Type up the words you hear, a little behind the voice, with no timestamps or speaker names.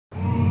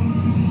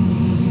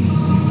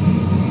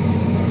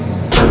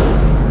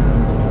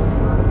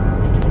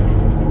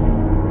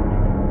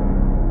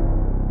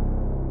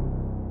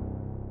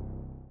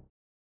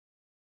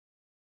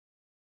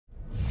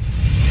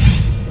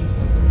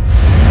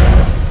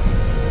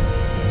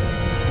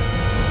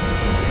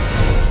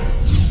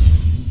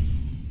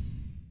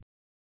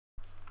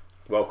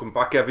welcome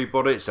back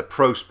everybody. It's the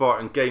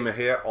ProSpartanGamer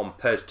here on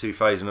PES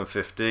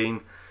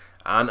 2015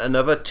 and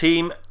another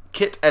team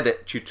kit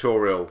edit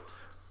tutorial.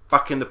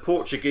 Back in the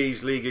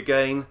Portuguese League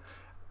again.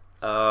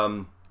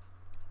 Thank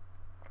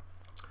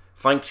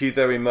you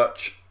very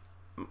much,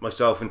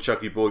 myself and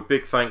Chucky Boy.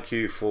 Big thank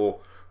you for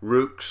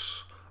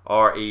Rooks,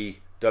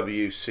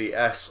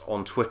 REWCS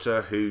on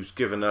Twitter, who's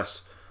given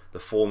us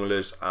the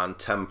formulas and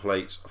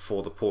templates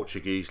for the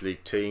Portuguese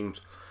League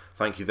teams.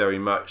 Thank you very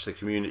much, the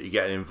community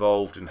getting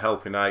involved and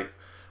helping out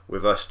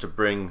with us to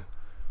bring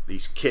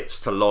these kits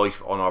to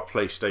life on our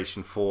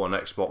PlayStation 4 and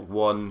Xbox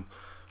One,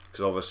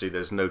 because obviously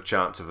there's no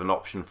chance of an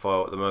option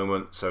file at the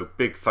moment, so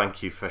big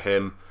thank you for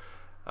him.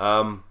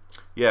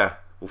 Yeah,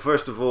 well,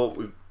 first of all,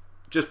 we've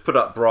just put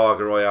up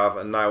Braga, I have,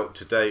 and now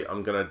today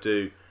I'm going to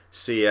do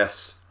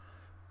CS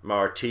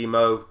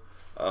Maritimo.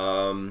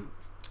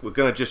 We're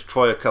going to just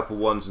try a couple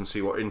ones and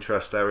see what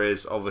interest there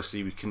is.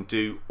 Obviously we can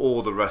do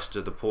all the rest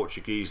of the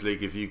Portuguese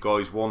League if you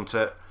guys want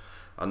it,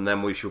 and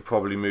then we shall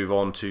probably move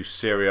on to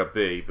Serie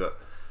B, but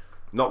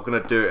not going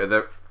to do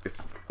it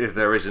if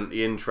there isn't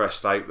the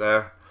interest out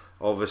there.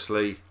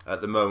 Obviously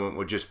at the moment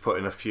we're just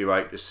putting a few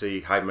out to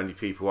see how many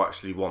people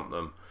actually want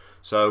them.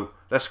 So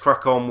let's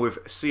crack on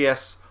with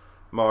CS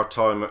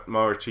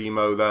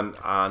Maritimo then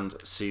and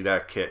see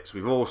their kits.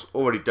 We've also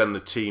already done the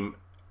team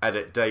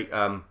edit date,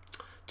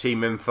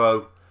 team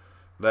info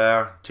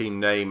there, team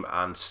name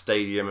and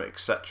stadium,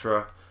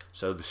 etc.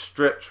 So the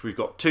strips, we've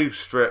got 2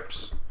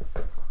 strips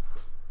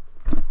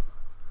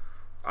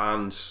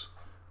and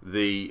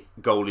the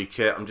goalie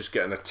kit. I'm just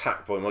getting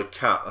attacked by my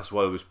cat, that's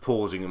why I was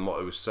pausing in what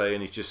I was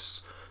saying. He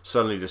just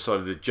suddenly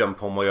decided to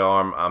jump on my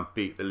arm and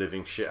beat the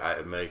living shit out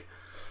of me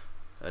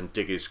and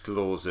dig his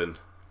claws in.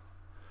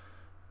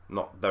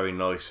 Not very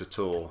nice at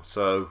all.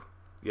 So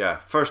yeah,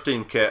 first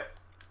team kit.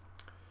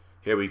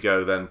 Here we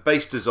go then.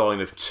 Base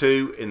design of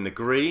 2 in the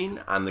green,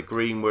 and the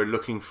green we're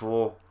looking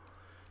for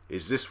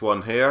is this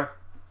one here,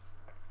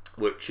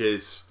 which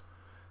is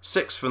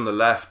 6 from the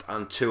left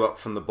and 2 up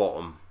from the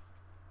bottom.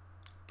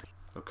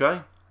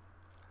 Okay?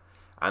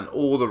 And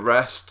all the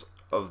rest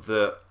of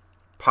the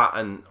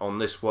pattern on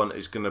this one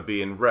is going to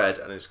be in red,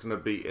 and it's going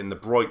to be in the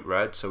bright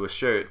red. So we'll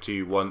show it to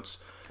you once.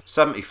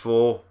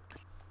 74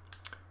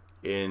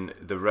 in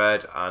the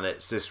red, and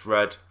it's this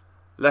red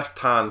left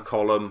hand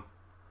column,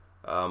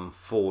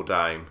 4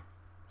 down,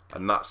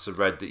 and that's the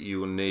red that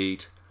you will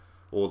need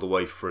all the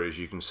way through, as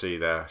you can see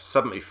there.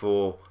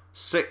 74,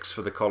 6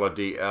 for the collar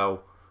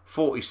detail,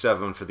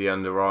 47 for the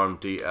underarm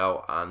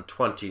detail, and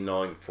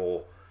 29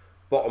 for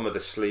bottom of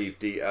the sleeve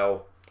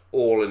detail,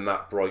 all in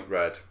that bright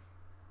red.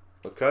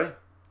 Okay,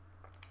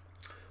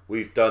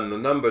 we've done the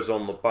numbers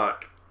on the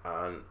back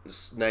and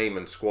name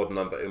and squad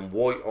number in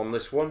white on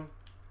this one,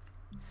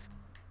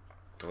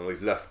 and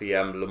we've left the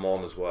emblem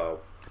on as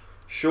well.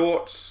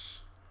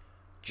 Shorts,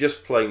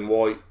 just plain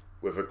white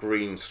with a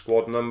green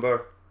squad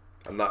number,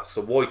 and that's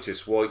the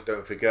whitest white,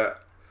 don't forget,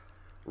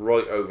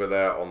 right over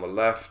there on the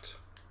left.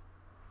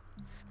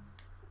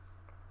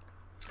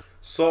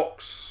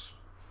 Socks,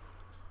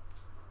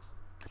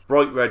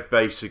 bright red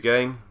base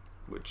again,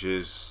 which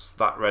is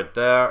that red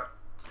there,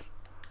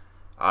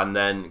 and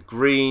then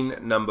green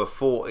number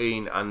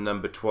 14 and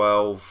number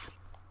 12,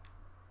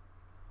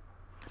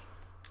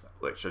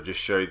 which I'll just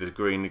show you the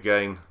green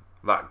again,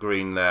 that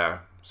green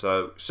there.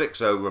 So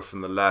 6 over from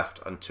the left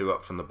and 2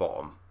 up from the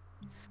bottom.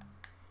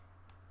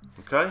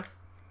 Okay,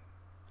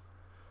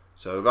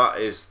 so that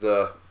is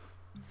the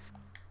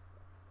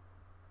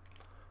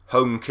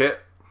home kit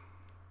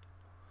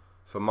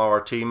for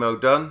Maritimo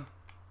done.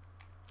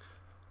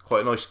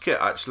 Quite a nice kit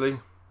actually.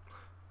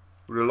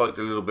 Would have liked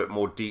a little bit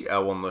more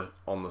detail on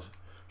the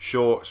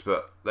shorts,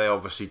 but they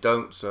obviously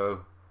don't,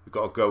 so we've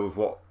got to go with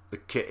what the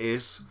kit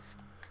is.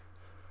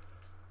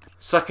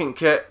 Second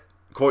kit,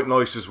 quite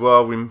nice as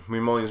well,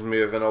 reminds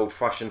me of an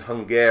old-fashioned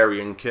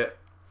Hungarian kit.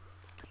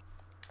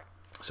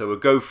 So we'll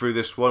go through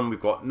this one. We've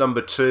got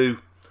number 2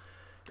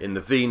 in the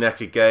V-neck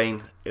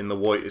again, in the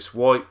whitest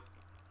white,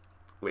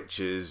 which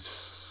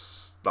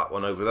is that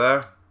one over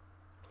there.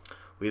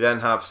 We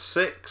then have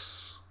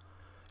 6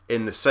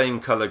 in the same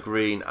colour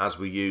green as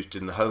we used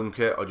in the home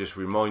kit. I'll just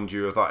remind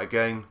you of that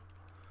again,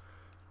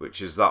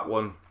 which is that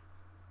one.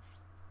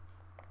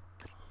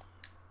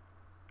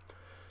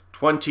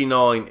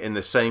 29 in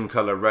the same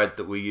colour red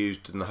that we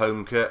used in the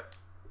home kit,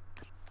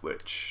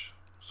 which,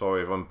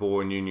 sorry if I'm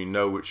boring you and you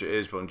know which it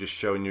is, but I'm just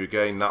showing you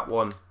again, that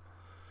one.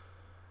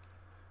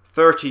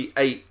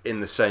 38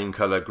 in the same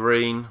colour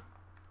green,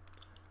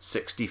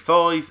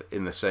 65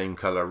 in the same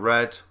colour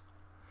red,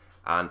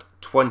 and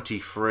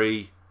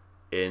 23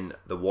 in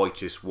the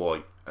whitest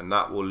white, and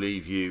that will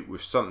leave you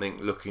with something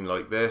looking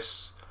like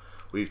this.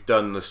 We've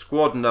done the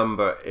squad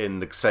number in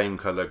the same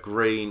colour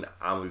green,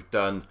 and we've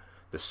done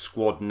the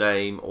squad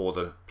name or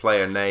the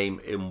player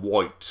name in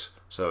white,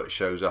 so it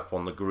shows up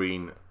on the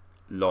green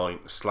line,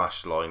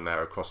 slash line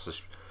there across the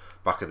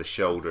back of the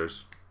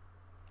shoulders.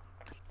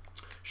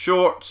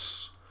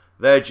 Shorts,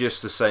 they're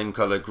just the same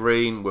colour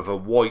green with a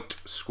white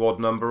squad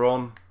number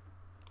on,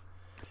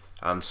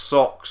 and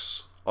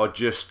socks are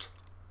just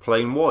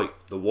plain white,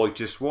 the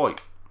whitest white.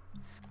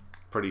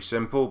 pretty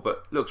simple,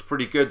 but looks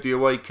pretty good, the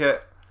away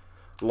kit.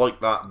 Like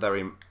that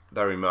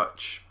very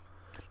much.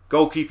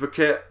 Goalkeeper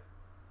kit,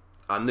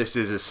 and this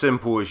is as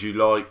simple as you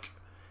like.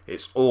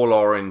 It's all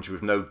orange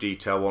with no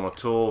detail on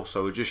at all,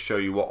 so we'll just show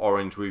you what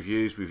orange we've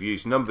used. We've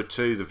used number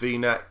 2, the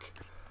V-neck,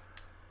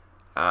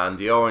 and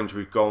the orange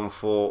we've gone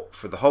for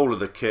the whole of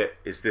the kit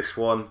is this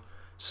one.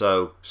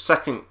 So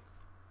second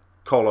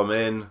column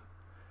in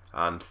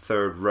and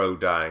third row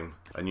down,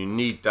 and you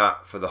need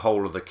that for the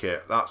whole of the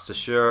kit. That's the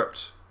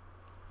shirt,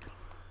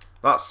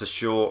 that's the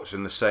shorts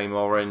in the same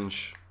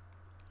orange,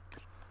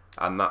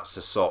 and that's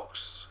the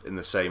socks in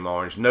the same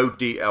orange. No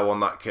detail on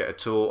that kit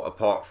at all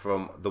apart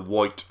from the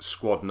white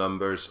squad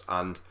numbers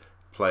and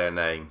player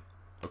name.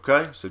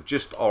 Okay, so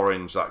just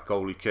orange, that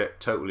goalie kit,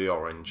 totally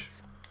orange.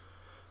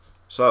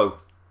 So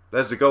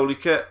there's the goalie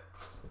kit,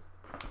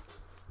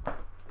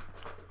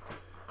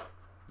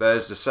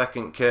 there's the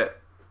second kit,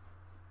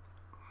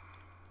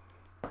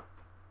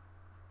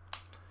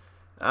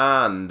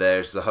 and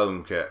there's the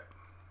home kit.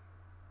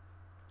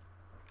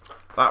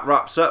 That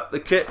wraps up the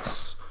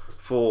kits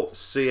for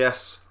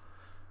CS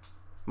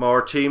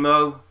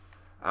Maritimo,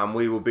 and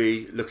we will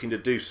be looking to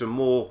do some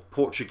more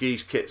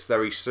Portuguese kits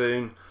very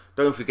soon.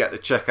 Don't forget to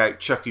check out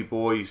Chucky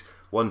Boy's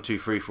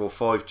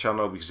 12345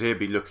 channel, because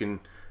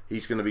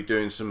he's going to be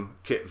doing some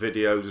kit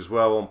videos as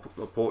well on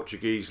the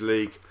Portuguese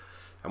League.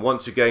 And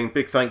once again,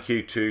 big thank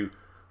you to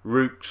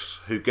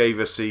Rooks, who gave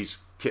us these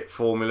kit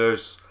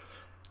formulas.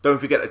 Don't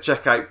forget to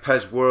check out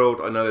PES World.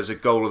 I know there's a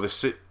goal of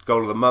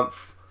the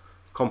month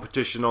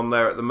competition on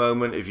there at the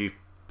moment. If you've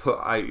put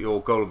out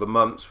your goal of the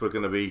months, we're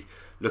going to be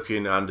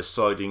looking and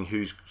deciding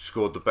who's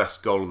scored the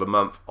best goal of the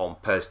month on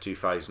PES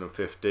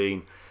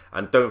 2015.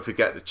 And don't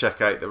forget to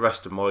check out the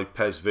rest of my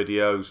PES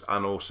videos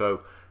and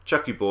also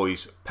Chucky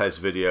Boy's PES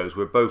videos.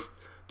 We're both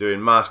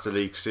doing Master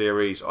League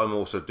series. I'm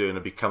also doing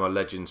a Become a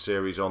Legend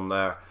series on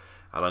there,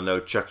 and I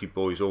know Chucky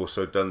Boy's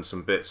also done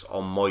some bits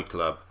on my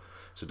club.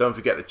 So don't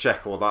forget to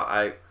check all that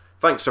out.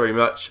 Thanks very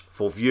much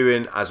for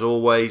viewing as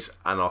always,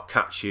 and I'll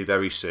catch you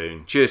very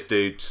soon. Cheers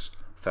dudes,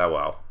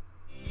 farewell.